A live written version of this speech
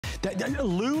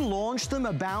Lou launched them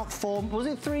about was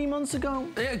it 3 months ago?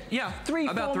 Yeah,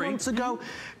 about 4 months ago.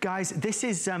 Guys, this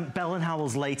is Bell &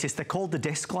 Howell's latest. They're called the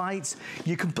disc lights.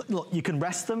 You can look, you can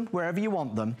rest them wherever you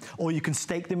want them, or you can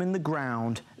stake them in the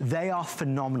ground. They are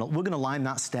phenomenal. We're gonna line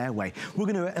that stairway. We're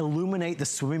gonna illuminate the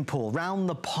swimming pool, round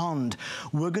the pond.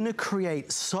 We're gonna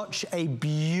create such a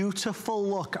beautiful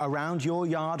look around your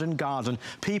yard and garden.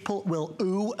 People will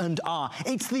ooh and ah.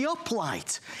 It's the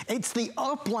uplight. It's the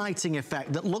uplighting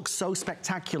effect that looks so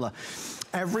spectacular.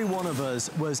 Every one of us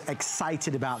was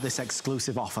excited about this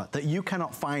exclusive offer that you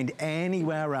cannot find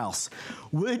anywhere else.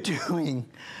 We're doing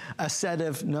a set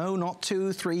of, no, not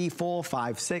 2, 3, 4,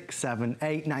 5, 6, 7,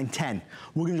 8, 9, 10.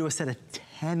 We're gonna do a set of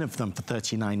 10 of them for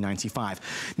 $39.95.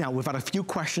 Now, we've had a few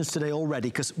questions today already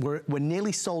because we're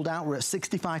nearly sold out. We're at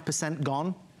 65%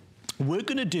 gone. We're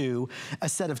gonna do a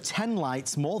set of 10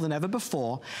 lights, more than ever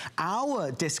before.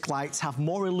 Our disc lights have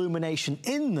more illumination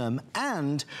in them,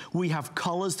 and we have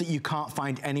colors that you can't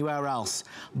find anywhere else.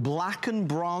 Black and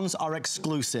bronze are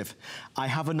exclusive. I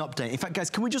have an update. In fact,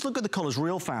 guys, can we just look at the colors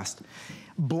real fast?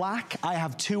 Black, I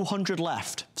have 200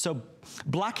 left. So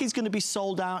black is gonna be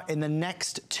sold out in the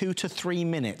next 2 to 3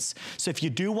 minutes. So if you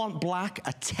do want black,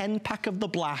 a 10-pack of the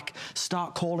black,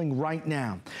 start calling right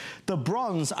now. The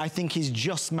bronze, I think, is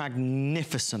just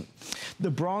magnificent. The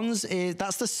bronze is,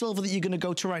 that's the silver that you're gonna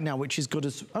go to right now, which is good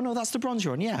as, oh no, that's the bronze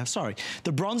you're on, yeah, sorry.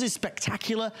 The bronze is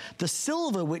spectacular. The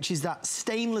silver, which is that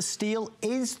stainless steel,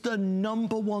 is the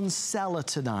 #1 seller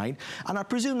tonight. And I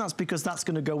presume that's because that's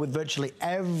gonna go with virtually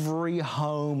every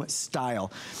home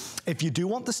style. If you do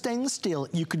want the stainless steel,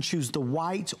 you can choose the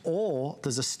white, or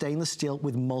there's a stainless steel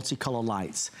with multicolor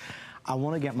lights. I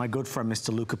want to get my good friend,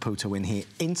 Mr. Lou Caputo, in here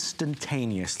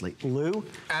instantaneously. Lou?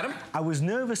 Adam? I was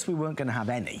nervous we weren't going to have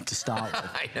any to start with.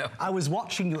 I know. I was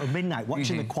watching you at midnight,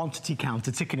 watching the quantity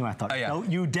counter ticking away. I thought,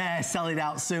 don't you dare sell it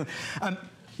out soon.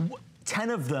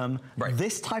 10 of them,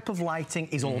 this type of lighting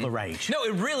is all the rage. No,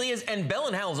 it really is, and Bell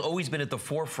 & Howell's always been at the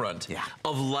forefront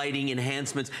of lighting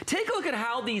enhancements. Take a look at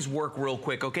how these work real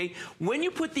quick, okay? When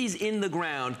you put these in the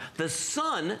ground, the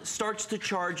sun starts to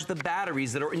charge the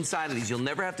batteries that are inside of these. You'll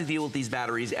never have to deal with these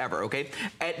batteries ever, okay?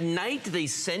 At night, they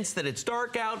sense that it's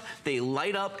dark out, they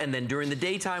light up, and then during the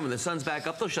daytime, when the sun's back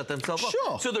up, they'll shut themselves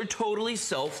off. So they're totally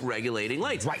self-regulating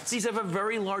lights. These have a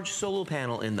very large solar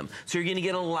panel in them, so you're gonna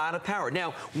get a lot of power.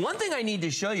 Now, one thing I need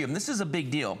to show you, and this is a big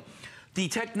deal, the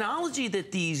technology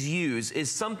that these use is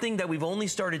something that we've only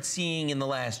started seeing in the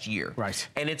last year.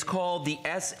 And it's called the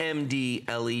SMD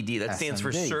LED. That stands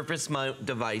for Surface Mount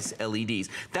Device LEDs.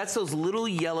 That's those little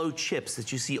yellow chips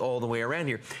that you see all the way around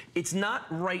here. It's not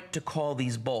right to call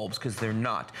these bulbs, because they're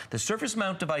not. The Surface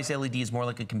Mount Device LED is more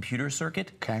like a computer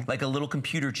circuit, like a little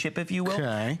computer chip, if you will.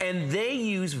 And they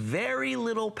use very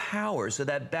little power, so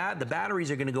that the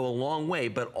batteries are gonna go a long way,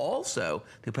 but also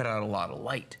they put out a lot of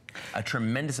light. A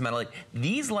tremendous amount of light.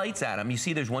 These lights, Adam, you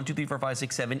see there's 1, 2, 3, 4, 5,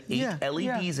 6, 7, 8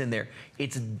 LEDs in there.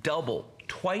 It's double,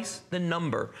 twice the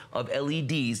number of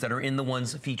LEDs that are in the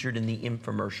ones featured in the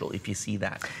infomercial, if you see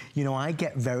that. You know, I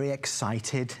get very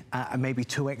excited, maybe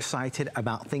too excited,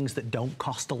 about things that don't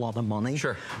cost a lot of money,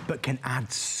 but can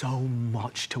add so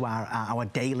much to our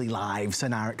daily lives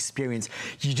and our experience.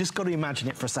 You just got to imagine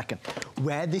it for a second,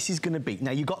 where this is going to be.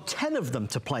 Now, you've got 10 of them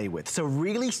to play with, so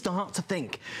really start to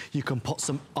think. You can put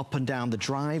some up and down the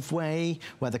driveway,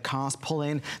 where the cars pull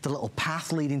in, the little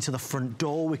path leading to the front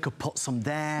door, we could put some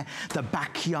there, the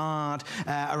backyard,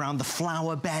 around the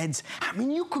flower beds. I mean,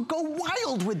 you could go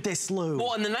wild with this, Lou.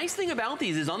 Well, and the nice thing about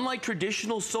these is, unlike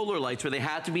traditional solar lights where they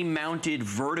have to be mounted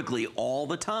vertically all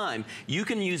the time, you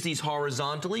can use these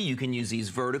horizontally, you can use these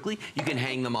vertically, you can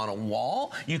hang them on a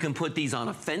wall, you can put these on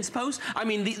a fence post. I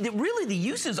mean, really, the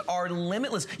uses are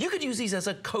limitless. You could use these as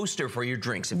a coaster for your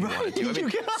drinks if you wanted to. I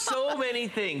mean, so many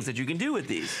things that you can do with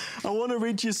these. I want to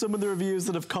read you some of the reviews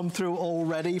that have come through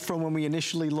already from when we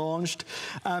initially launched.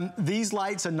 These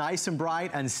lights are nice and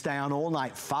bright and stay on all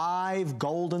night. 5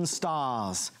 golden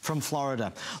stars from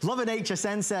Florida. Love It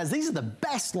HSN says, these are the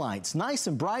best lights. Nice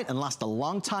and bright and last a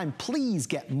long time. Please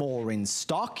get more in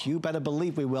stock. You better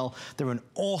believe we will. They're an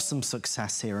awesome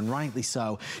success here, and rightly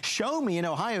so. Show Me in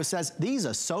Ohio says, these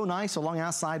are so nice along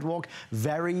our sidewalk.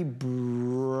 Very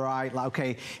bright.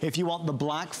 Okay, if you want the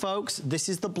black, folks, this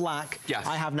is the black.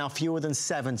 I have now fewer than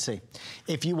 70.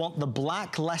 If you want the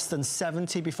black, less than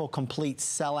 70 before complete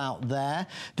sellout there.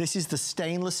 This is the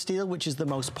stainless steel, which is the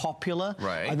most popular.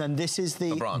 And then this is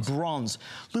the bronze.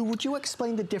 Lou, would you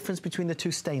explain the difference between the two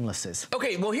stainlesses?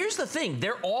 Okay, well, here's the thing.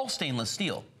 They're all stainless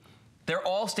steel. They're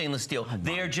all stainless steel. Oh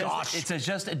they are just, it's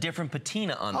just a different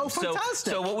patina on them. Oh,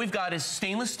 fantastic. So what we've got is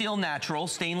stainless steel natural,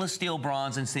 stainless steel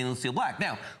bronze, and stainless steel black.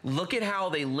 Now, look at how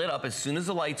they lit up as soon as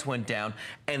the lights went down,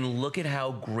 and look at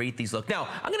how great these look. Now,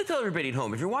 I'm gonna tell everybody at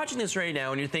home, if you're watching this right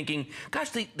now and you're thinking, gosh,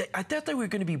 I thought they were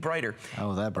gonna be brighter.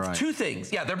 Oh, they're bright. Two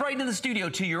things. Yeah, they're bright in the studio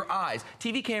to your eyes.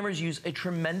 TV cameras use a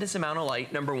tremendous amount of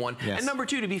light, number one. Yes. And number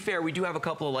two, to be fair, we do have a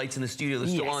couple of lights in the studio that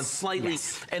are still on slightly,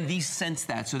 and these sense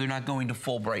that, so they're not going to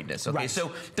full brightness, okay? Right.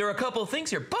 So there are a couple of things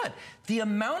here, but the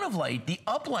amount of light, the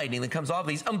uplighting that comes off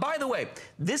these, and by the way,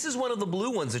 this is one of the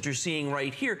blue ones that you're seeing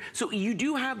right here. So you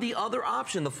do have the other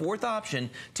option, the fourth option,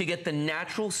 to get the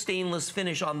natural stainless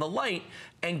finish on the light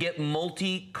and get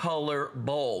multicolor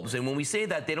bulbs. And when we say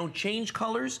that, they don't change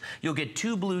colors. You'll get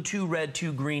 2 blue, 2 red,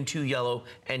 2 green, 2 yellow,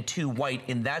 and 2 white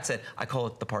in that set. I call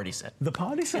it the party set. The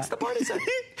party set? It's the party set.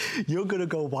 You're gonna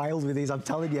go wild with these, I'm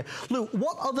telling you. Lou,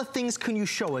 what other things can you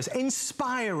show us?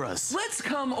 Inspire us. Let's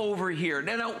come over here.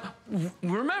 Now,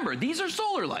 remember, these are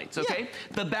solar lights, okay?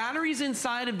 Yeah. The batteries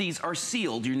inside of these are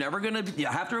sealed. You're never gonna, you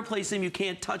have to replace them. You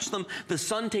can't touch them. The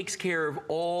sun takes care of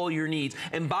all your needs.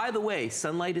 And by the way,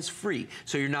 sunlight is free.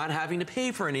 So you're not having to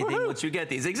pay for anything once you get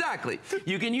these. Exactly.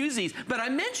 You can use these. But I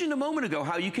mentioned a moment ago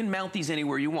how you can mount these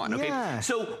anywhere you want, okay? Yes.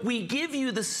 So we give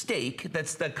you the stake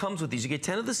that comes with these. You get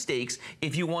 10 of the stakes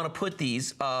if you want to put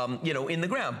these, you know, in the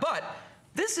ground. But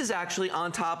this is actually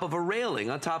on top of a railing,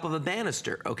 on top of a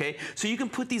banister, okay? So you can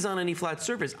put these on any flat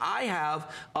surface. I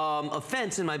have a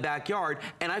fence in my backyard,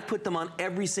 and I've put them on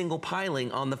every single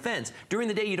piling on the fence. During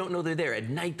the day, you don't know they're there. At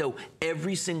night, though,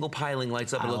 every single piling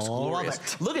lights up. It looks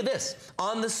glorious. Look at this.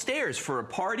 On the stairs for a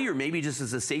party, or maybe just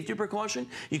as a safety precaution,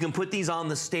 you can put these on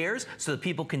the stairs so that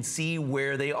people can see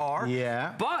where they are.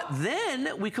 Yeah. But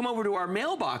then we come over to our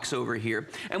mailbox over here,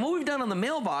 and what we've done on the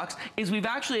mailbox is we've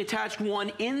actually attached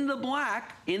one in the black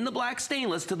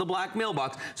stainless to the black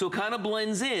mailbox, so it kind of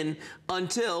blends in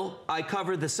until I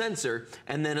cover the sensor,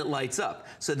 and then it lights up.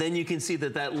 So then you can see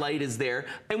that that light is there.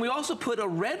 And we also put a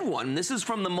red one, this is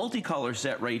from the multicolor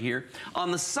set right here,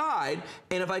 on the side,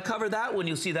 and if I cover that one,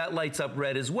 you'll see that lights up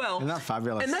red as well. Isn't that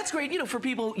fabulous? And that's great, you know, for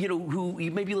people, you know, who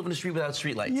maybe live in a street without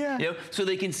street lights. Yeah. You know, so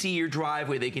they can see your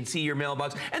driveway, they can see your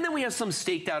mailbox, and then we have some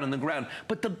staked out in the ground.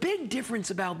 But the big difference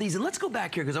about these, and let's go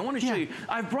back here because I want to show you,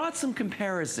 I've brought some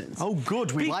comparisons. Oh,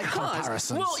 good. We like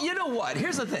comparisons. Well, you know what?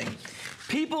 Here's the thing.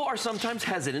 People are sometimes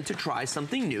hesitant to try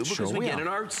something new because we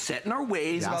get set in our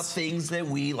ways about things that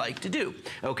we like to do,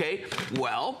 okay?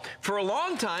 Well, for a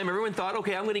long time, everyone thought,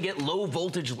 okay, I'm gonna get low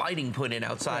voltage lighting put in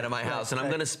outside of my house, and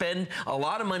I'm gonna spend a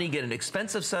lot of money, get an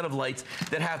expensive set of lights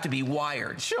that have to be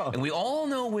wired. Sure. And we all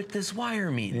know what this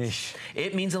wire means.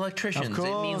 It means electricians.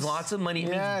 It means lots of money.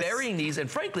 It means burying these,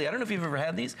 and frankly, I don't know if you've ever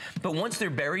had these, but once they're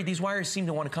buried, these wires seem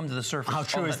to want to come to the surface. How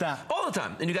true is that? All the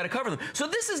time, and you gotta cover them. So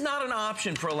this is not an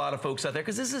option for a lot of folks out there,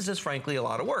 because this is just frankly a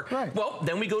lot of work. Right. Well,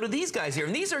 then we go to these guys here,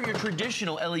 and these are your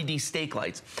traditional LED stake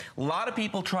lights. A lot of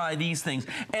people try these things,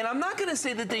 and I'm not gonna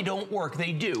say that they don't work,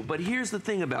 they do, but here's the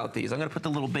thing about these. I'm gonna put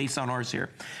the little base on ours here.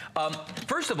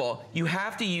 First of all, you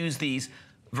have to use these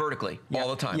vertically all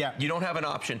the time. You don't have an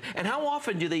option. And how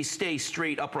often do they stay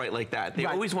straight upright like that? They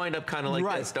always wind up kind of like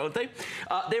this, don't they?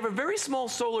 They have a very small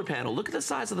solar panel. Look at the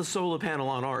size of the solar panel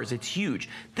on ours. It's huge.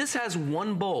 This has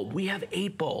 1 bulb. We have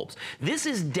 8 bulbs. This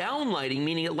is down lighting,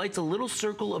 meaning it lights a little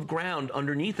circle of ground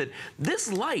underneath it. This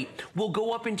light will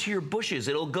go up into your bushes.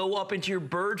 It'll go up into your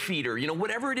bird feeder. You know,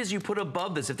 whatever it is you put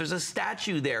above this. If there's a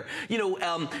statue there, you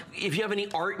know, if you have any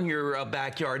art in your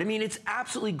backyard. I mean, it's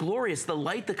absolutely glorious. The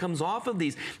light that comes off of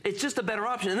these, it's just a better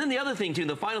option. And then the other thing, too,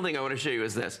 the final thing I want to show you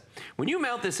is this. When you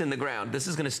mount this in the ground, this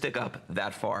is going to stick up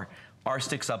that far. Ours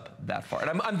sticks up that far.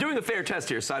 And I'm doing a fair test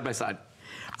here, side by side.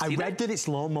 I read that it's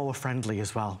lawnmower friendly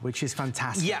as well, which is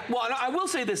fantastic. Yeah, well, I will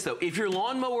say this, though. If your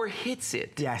lawnmower hits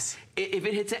it,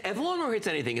 if the lawnmower hits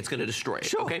anything, it's going to destroy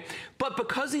it, okay? But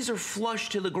because these are flush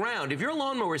to the ground, if your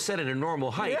lawnmower is set at a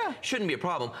normal height, shouldn't be a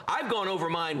problem. I've gone over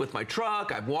mine with my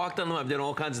truck. I've walked on them. I've done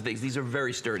all kinds of things. These are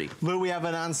very sturdy. Lou, we have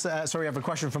an answer. Sorry, we have a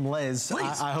question from Liz.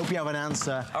 Please. I hope you have an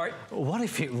answer. All right. What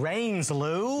if it rains,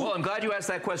 Lou? Well, I'm glad you asked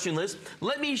that question, Liz.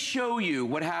 Let me show you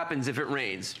what happens if it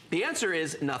rains. The answer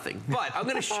is nothing. But I'm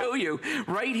going to show you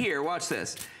right here. Watch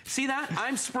this. See that?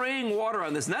 I'm spraying water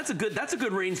on this, and that's a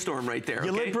good rainstorm right there.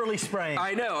 You're liberally spraying.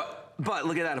 I know. But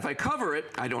look at that. If I cover it,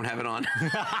 I don't have it on.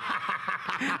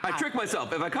 I trick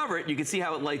myself. If I cover it, you can see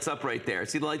how it lights up right there.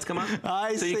 See the lights come up?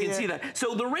 So you can see that.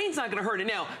 So the rain's not going to hurt it.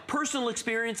 Now, personal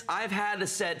experience, I've had a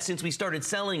set since we started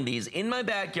selling these in my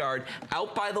backyard,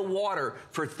 out by the water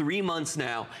for 3 months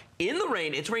now. In the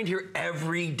rain, it's rained here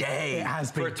every day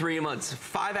for 3 months.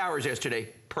 5 hours yesterday.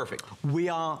 Perfect. We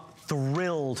are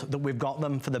thrilled that we've got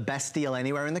them for the best deal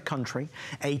anywhere in the country.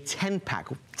 A 10-pack,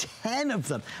 10 of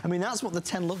them. I mean, that's what the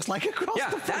 10 looks like across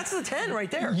the front. That's the 10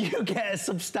 right there. You get a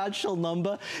substantial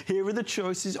number. Here are the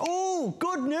choices. Oh,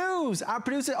 good news. Our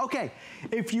producer, okay,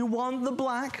 if you want the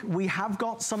black, we have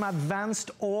got some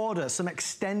advanced orders, some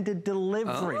extended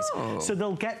deliveries. Oh. So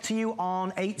they'll get to you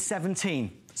on 8/17.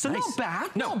 So nice. Not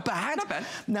bad, no, not bad. Not bad.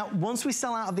 Now, once we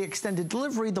sell out of the extended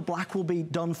delivery, the black will be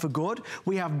done for good.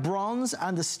 We have bronze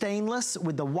and the stainless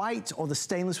with the white, or the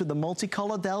stainless with the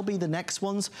multicolor. They'll be the next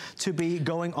ones to be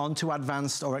going on to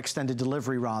advanced or extended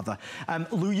delivery, rather.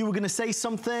 Lou, you were going to say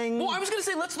something? Well, I was going to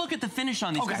say, let's look at the finish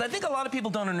on these, because I think a lot of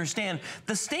people don't understand.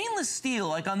 The stainless steel,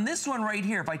 like on this one right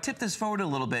here, if I tip this forward a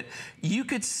little bit, you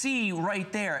could see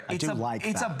right there, it's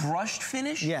a brushed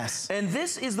finish. Yes. And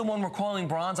this is the one we're calling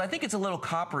bronze. I think it's a little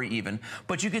coppery even,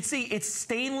 but you can see it's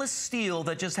stainless steel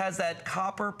that just has that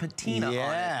copper patina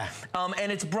on it.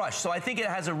 And it's brushed, so I think it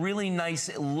has a really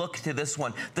nice look to this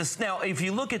one. Now, if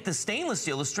you look at the stainless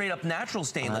steel, the straight up natural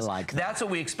stainless, that's what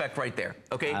we expect right there,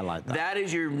 okay? I like that. That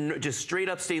is your just straight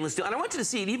up stainless steel. And I want you to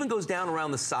see, it even goes down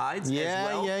around the sides as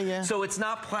well. So it's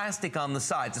not plastic on the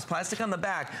sides, it's plastic on the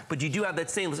back, but you do have that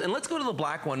stainless. And let's go to the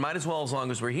black one, might as well, as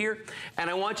long as we're here. And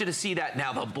I want you to see that.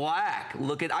 Now the black,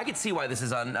 look at, I can see why this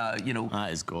is on, you know.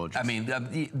 That is gorgeous. I mean,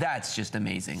 that's just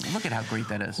amazing. Look at how great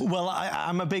that is. Well,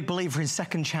 I'm a big believer in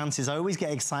second chances. I always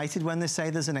get excited when they say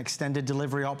there's an extended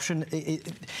delivery option.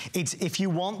 It's if you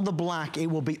want the black, it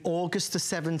will be August the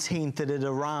 17th that it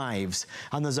arrives.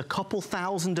 And there's a couple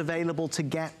thousand available to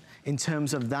get in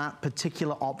terms of that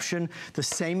particular option. The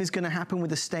same is going to happen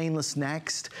with the stainless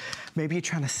next. Maybe you're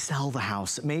trying to sell the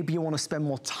house. Maybe you want to spend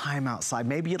more time outside.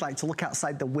 Maybe you'd like to look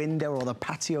outside the window or the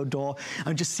patio door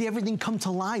and just see everything come to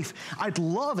life. I'd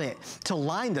love it to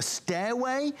line the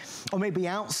stairway or maybe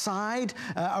outside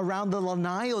around the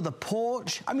lanai or the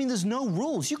porch. I mean, there's no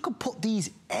rules. You could put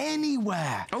these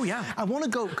anywhere. Oh, yeah. I want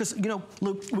to go, because, you know,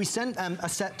 look, we sent a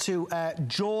set to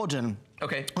Jordan,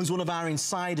 who's one of our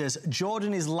insiders.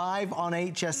 Jordan is live on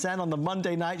HSN on the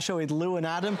Monday Night Show with Lou and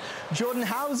Adam. Jordan,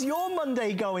 how's your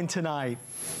Monday going tonight?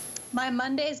 My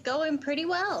Monday's going pretty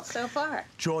well so far.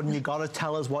 Jordan, you got to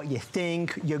tell us what you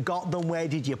think. You got them. Where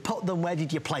did you put them? Where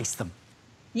did you place them?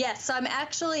 Yes, so I'm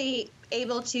actually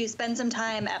able to spend some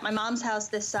time at my mom's house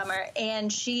this summer,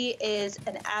 and she is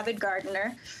an avid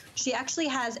gardener. She actually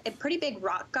has a pretty big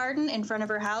rock garden in front of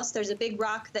her house. There's a big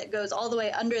rock that goes all the way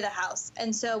under the house.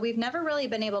 And so we've never really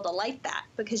been able to light that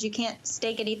because you can't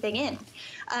stake anything in.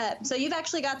 So you've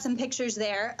actually got some pictures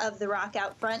there of the rock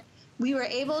out front. We were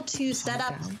able to set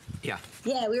up... Yeah,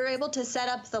 we were able to set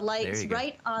up the lights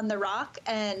right on the rock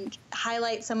and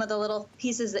highlight some of the little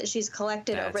pieces that she's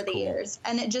collected over the years.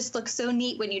 And it just looks so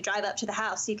neat when you drive up to the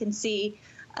house. You can see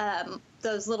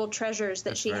those little treasures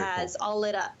that she has all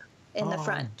lit up in the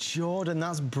front. Jordan,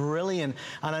 that's brilliant.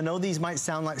 And I know these might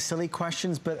sound like silly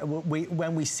questions, but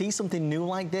when we see something new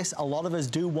like this, a lot of us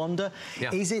do wonder,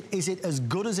 is it as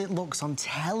good as it looks on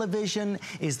television?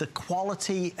 Is the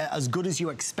quality as good as you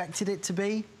expected it to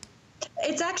be?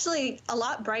 It's actually a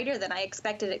lot brighter than I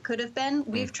expected it could have been.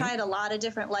 We've tried a lot of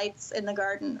different lights in the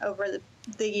garden over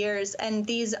the years, and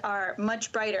these are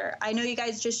much brighter. I know you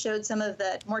guys just showed some of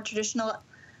the more traditional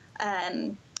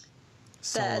the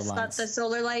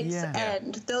solar lights,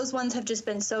 and those ones have just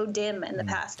been so dim in the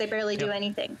past. They barely do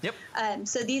anything.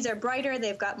 So these are brighter.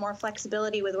 They've got more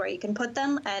flexibility with where you can put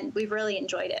them, and we've really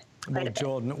enjoyed it. Well,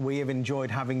 Jordan, we have enjoyed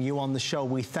having you on the show.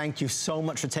 We thank you so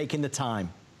much for taking the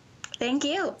time. Thank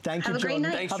you. Thank you, Jordan. Have a great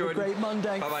night. Thanks, Jordan. Have a great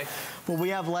Monday. Bye-bye. Well, we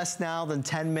have less now than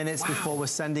 10 minutes before we're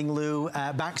sending Lou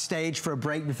backstage for a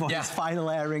break before his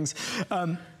final airings.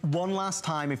 One last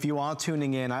time, if you are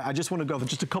tuning in, I just want to go over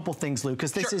just a couple things, Lou,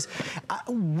 because this is,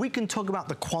 we can talk about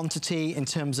the quantity in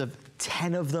terms of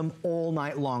 10 of them all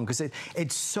night long, because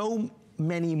it's so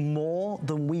many more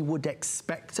than we would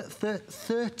expect at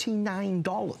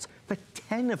 $39 for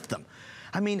 10 of them.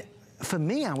 I mean, for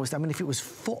me, if it was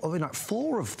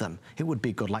four of them, it would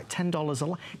be good, like $10 a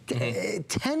lot.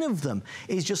 10 of them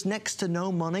is just next to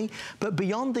no money. But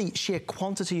beyond the sheer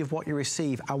quantity of what you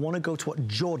receive, I want to go to what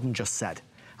Jordan just said,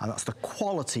 and that's the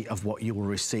quality of what you will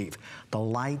receive. The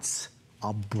lights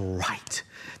are bright.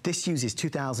 This uses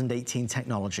 2018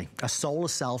 technology, a solar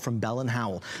cell from Bell &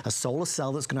 Howell, a solar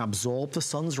cell that's going to absorb the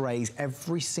sun's rays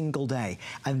every single day.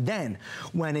 And then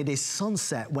when it is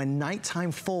sunset, when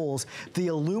nighttime falls, the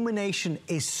illumination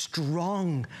is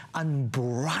strong and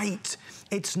bright.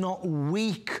 It's not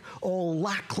weak or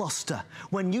lackluster.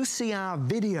 When you see our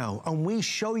video and we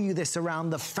show you this around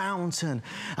the fountain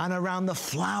and around the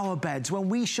flower beds, when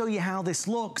we show you how this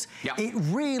looks, it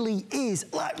really is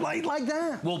like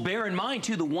that. Well, bear in mind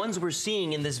too, the ones we're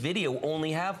seeing in this video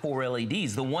only have 4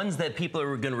 LEDs. The ones that people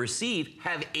are going to receive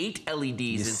have 8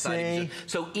 LEDs inside.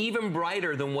 So even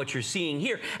brighter than what you're seeing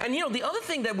here. And you know, the other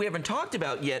thing that we haven't talked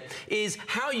about yet is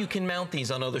how you can mount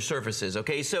these on other surfaces,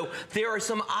 okay? So there are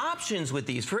some options with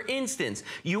these. For instance,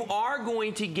 you are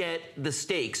going to get the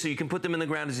stakes, so you can put them in the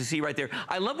ground as you see right there.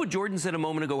 I love what Jordan said a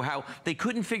moment ago, how they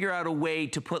couldn't figure out a way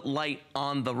to put light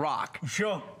on the rock.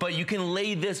 Sure. But you can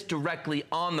lay this directly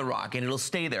on the rock and it'll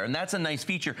stay there, and that's a nice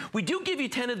feature. We do give you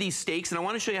 10 of these stakes, and I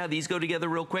want to show you how these go together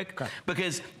real quick,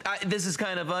 because this is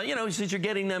kind of, you know, since you're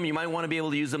getting them, you might want to be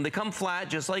able to use them. They come flat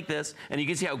just like this, and you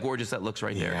can see how gorgeous that looks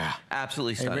right there.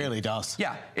 Absolutely stunning. It really does.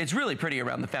 Yeah, it's really pretty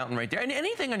around the fountain right there. And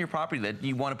anything on your property that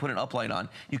you want to put an uplight on,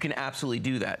 you can absolutely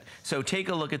do that. So take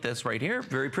a look at this right here.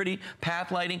 Very pretty.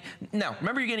 Path lighting. Now,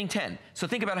 remember you're getting 10. So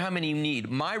think about how many you need.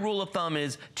 My rule of thumb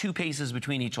is 2 paces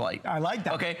between each light. I like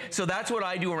that. Okay, so that's what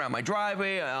I do around my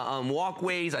driveway, on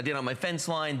walkways. I did on my fence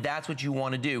line. That's what you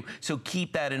want to do. So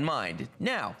keep that in mind.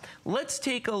 Now, let's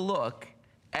take a look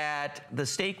at the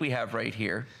stake we have right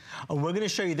here. And we're going to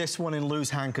show you this one in Lou's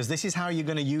hand, because this is how you're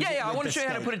going to use it. I want to show you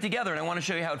how to put it together, and I want to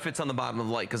show you how it fits on the bottom of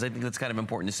the light, because I think that's kind of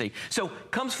important to see. So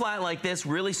comes flat like this,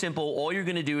 really simple. All you're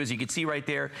going to do is, you can see right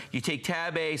there, you take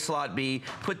tab A, slot B,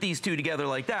 put these two together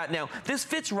like that. Now, this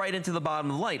fits right into the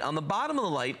bottom of the light. On the bottom of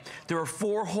the light, there are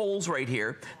 4 holes right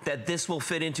here that this will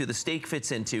fit into, the stake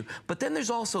fits into. But then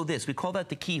there's also this. We call that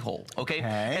the keyhole, okay?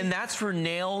 And that's for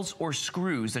nails or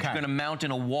screws that you're going to mount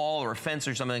in a wall or a fence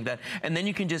or something like that. And then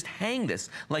you can just hang this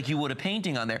like you would a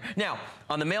painting on there. Now,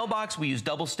 on the mailbox, we use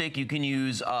double stick. You can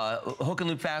use hook and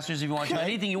loop fasteners if you want to,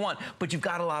 anything you want, but you've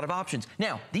got a lot of options.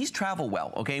 Now, these travel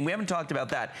well, okay? And we haven't talked about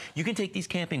that. You can take these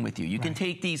camping with you. You can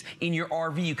take these in your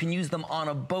RV. You can use them on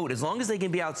a boat, as long as they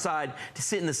can be outside to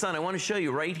sit in the sun. I want to show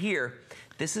you right here.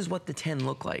 This is what the 10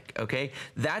 look like, okay?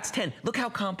 That's 10. Look how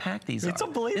compact these are. It's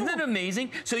unbelievable. Isn't that amazing?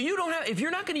 So you don't have, if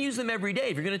you're not going to use them every day,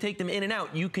 if you're going to take them in and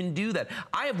out, you can do that.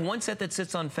 I have one set that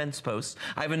sits on fence posts.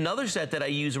 I have another set that I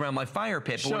use around my fire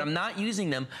pit, but when I'm not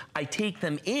using them, I take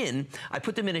them in, I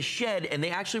put them in a shed, and they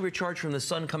actually recharge from the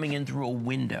sun coming in through a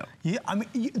window. Yeah, I mean,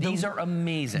 these are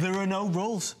amazing. There are no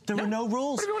rules. There are no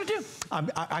rules. What do you want to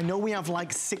do? I know we have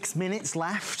like 6 minutes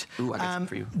left. Ooh, I got some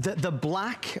for you. The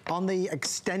black on the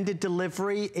extended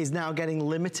delivery is now getting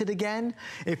limited again.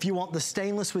 If you want the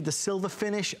stainless with the silver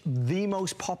finish, the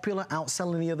most popular,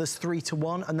 outselling the others 3 to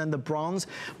 1, and then the bronze.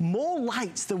 More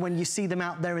lights than when you see them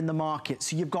out there in the market.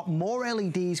 So you've got more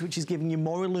LEDs, which is giving you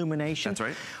more illumination. That's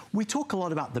right. We talk a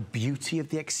lot about the beauty of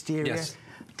the exterior. Yes.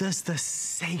 There's the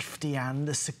safety and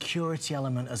the security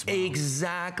element as well.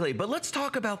 Exactly, but let's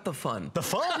talk about the fun. The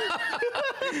fun?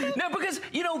 No, because,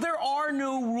 you know, there are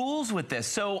no rules with this.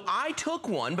 So I took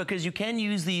one, because you can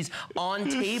use these on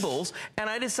tables, and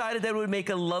I decided that it would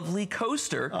make a lovely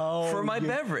coaster for my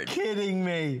beverage. Kidding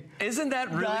me. Isn't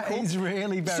that really cool? That is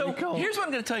really very cool. So here's what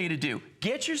I'm going to tell you to do.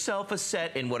 Get yourself a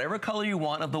set in whatever color you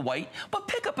want of the white, but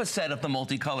pick up a set of the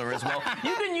multicolor as well.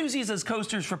 You can use these as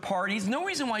coasters for parties. No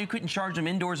reason why you couldn't charge them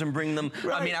indoors and bring them,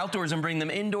 I mean, outdoors and bring them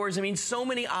indoors. I mean, so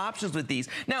many options with these.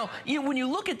 Now, you know, when you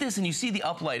look at this and you see the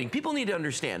uplighting, people need to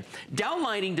understand,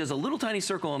 downlighting does a little tiny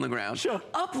circle on the ground. Sure.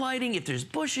 Uplighting, if there's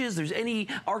bushes, there's any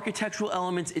architectural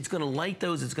elements, it's going to light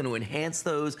those, it's going to enhance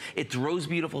those, it throws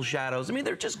beautiful shadows. I mean,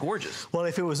 they're just gorgeous. Well,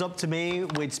 if it was up to me,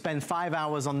 we'd spend 5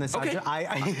 hours on this. Okay.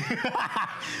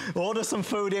 Order some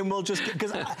food in, we'll just,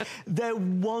 because they're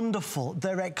wonderful,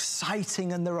 they're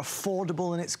exciting, and they're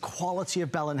affordable, and it's quality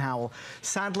of Bell & Howell.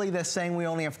 Sadly, they're saying we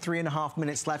only have 3.5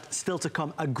 minutes left, still to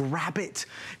come. Grab it.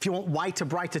 If you want whiter,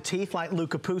 brighter teeth like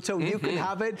Luca Puto, you can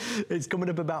have it. It's coming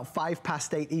up about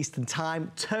 8:05 Eastern Time.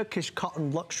 Turkish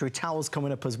cotton luxury towels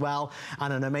coming up as well,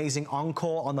 and an amazing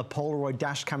encore on the Polaroid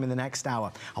dash cam in the next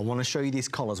hour. I want to show you these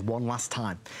colors one last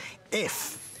time.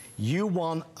 If you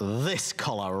want this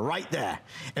color right there.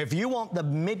 If you want the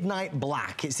midnight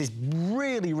black, it's this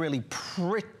really, really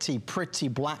pretty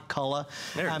black color.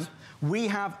 We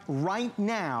have right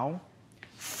now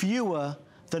fewer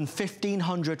than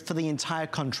 1,500 for the entire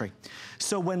country.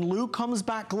 So when Lou comes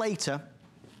back later,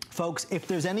 folks, if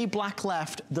there's any black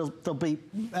left, there'll be,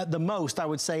 at the most, I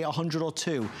would say 100 or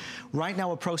 2. Right now,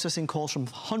 we're processing calls from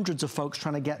hundreds of folks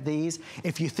trying to get these.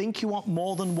 If you think you want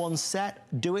more than one set,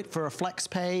 do it for a flex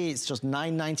pay. It's just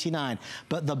 $9.99.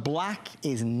 But the black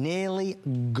is nearly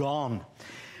gone.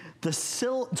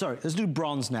 Sorry, let's do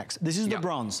bronze next. This is the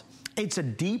bronze. It's a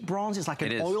deep bronze. It's like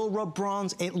an oil rub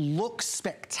bronze. It looks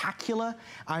spectacular.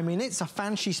 I mean, it's a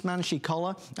fancy smancy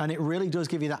color, and it really does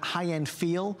give you that high-end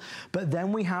feel. But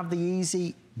then we have the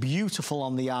easy, beautiful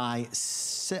on the eye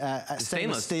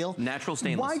stainless steel. Natural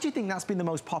stainless. Why do you think that's been the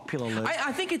most popular, Lou?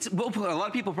 I think it's, well, a lot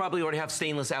of people probably already have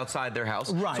stainless outside their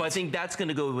house. Right. So I think that's going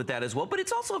to go with that as well. But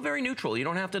it's also very neutral. You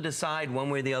don't have to decide one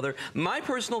way or the other. My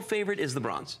personal favorite is the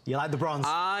bronze. You like the bronze?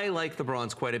 I like the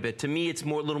bronze quite a bit. To me, it's a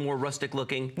little more rustic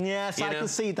looking. Yes, I can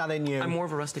see that in you. I'm more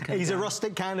of a rustic kind of guy. He's a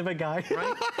rustic kind of a guy.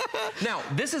 Right? Now,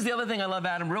 this is the other thing I love,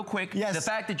 Adam, real quick. Yes. The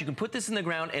fact that you can put this in the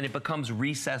ground and it becomes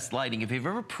recessed lighting. If you've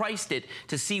ever priced it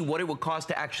to see what it would cost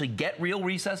to actually get real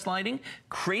recessed lighting,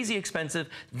 crazy expensive.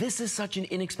 This is such an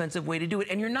inexpensive way to do it.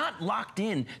 And you're not locked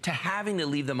in to having to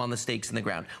leave them on the stakes in the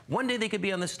ground. One day they could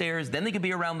be on the stairs, then they could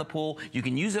be around the pool. You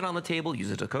can use it on the table, use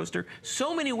it as a coaster.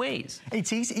 So many ways.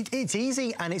 It's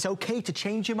easy, and it's okay to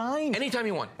change your mind. Anytime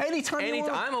you want. Anytime you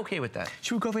want. I'm okay with that.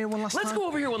 Should we go over here one last time? Let's go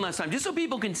over here one last time, just so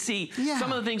people can see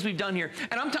some of the things we've done here.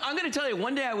 And I'm going to tell you,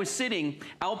 one day I was sitting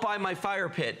out by my fire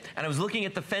pit, and I was looking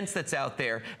at the fence that's out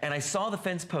there, and I saw the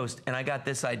fence post, and I got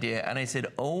this idea, and I said,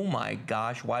 oh my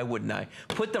gosh, why wouldn't I?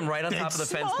 Put them right on top of the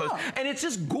fence post. And it's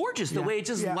just gorgeous the way it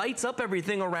just lights up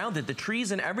everything around it, the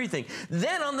trees and everything.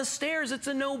 Then on the stairs, it's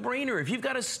a no-brainer. If you've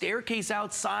got a staircase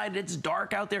outside, it's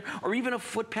dark out there, or even a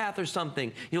footpath or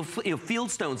something, you know, field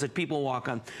stones that people walk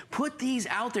on, put these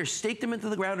out there, stake them into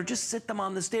the ground, or just sit them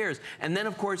on the stairs. And then,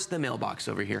 of course, the mailbox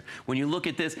over here. When you look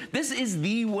at this, this is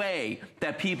the way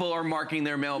that people are marking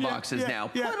their mailboxes now.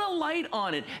 Put a light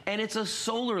on it, and it's a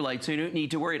solar light, so you don't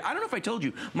need to worry. I don't know if I told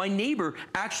you, my neighbor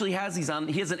actually has these on,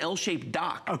 he has an L-shaped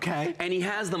dock. Okay. And he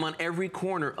has them on every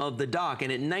corner of the dock,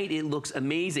 and at night it looks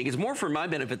amazing. It's more for my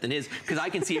benefit than his, because I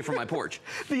can see it from my porch.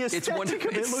 The aesthetic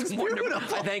of it looks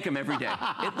beautiful. I thank him every day.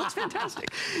 It looks fantastic.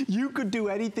 You could do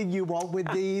anything you want with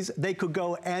these. They could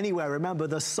go anywhere. Remember,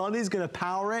 the sun is going to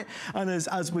power it, and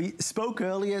as we spoke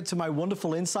earlier to my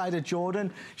wonderful insider,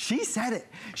 Jordan, she said it.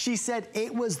 She said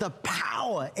it was the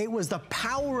power. It was the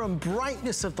power and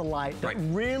brightness of the light that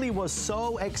really was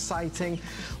so exciting.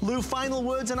 Lou, final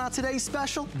words on our today's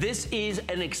special? This is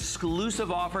an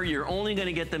exclusive offer. You're only going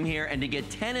to get them here, and to get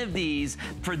 10 of these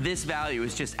for this value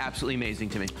is just absolutely amazing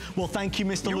to me. Well, thank you,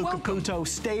 Mr. Lou Caputo.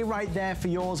 Stay right there for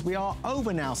yours. We are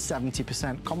over now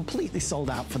 70%, completely sold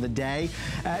out for the day.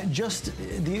 Just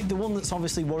the one that's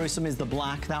obviously worrisome is the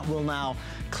black. That will now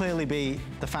clearly be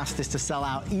the fastest to sell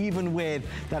out, even with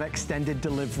that extended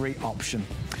delivery option.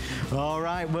 All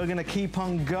right, we're going to keep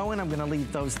on going. I'm going to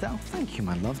leave those down. Thank you,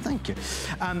 my love. Thank you.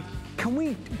 Can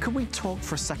we talk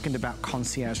for a second about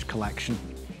Concierge Collection?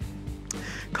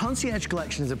 Concierge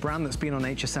Collection is a brand that's been on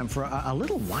HSN for a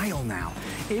little while now.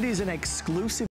 It is an exclusive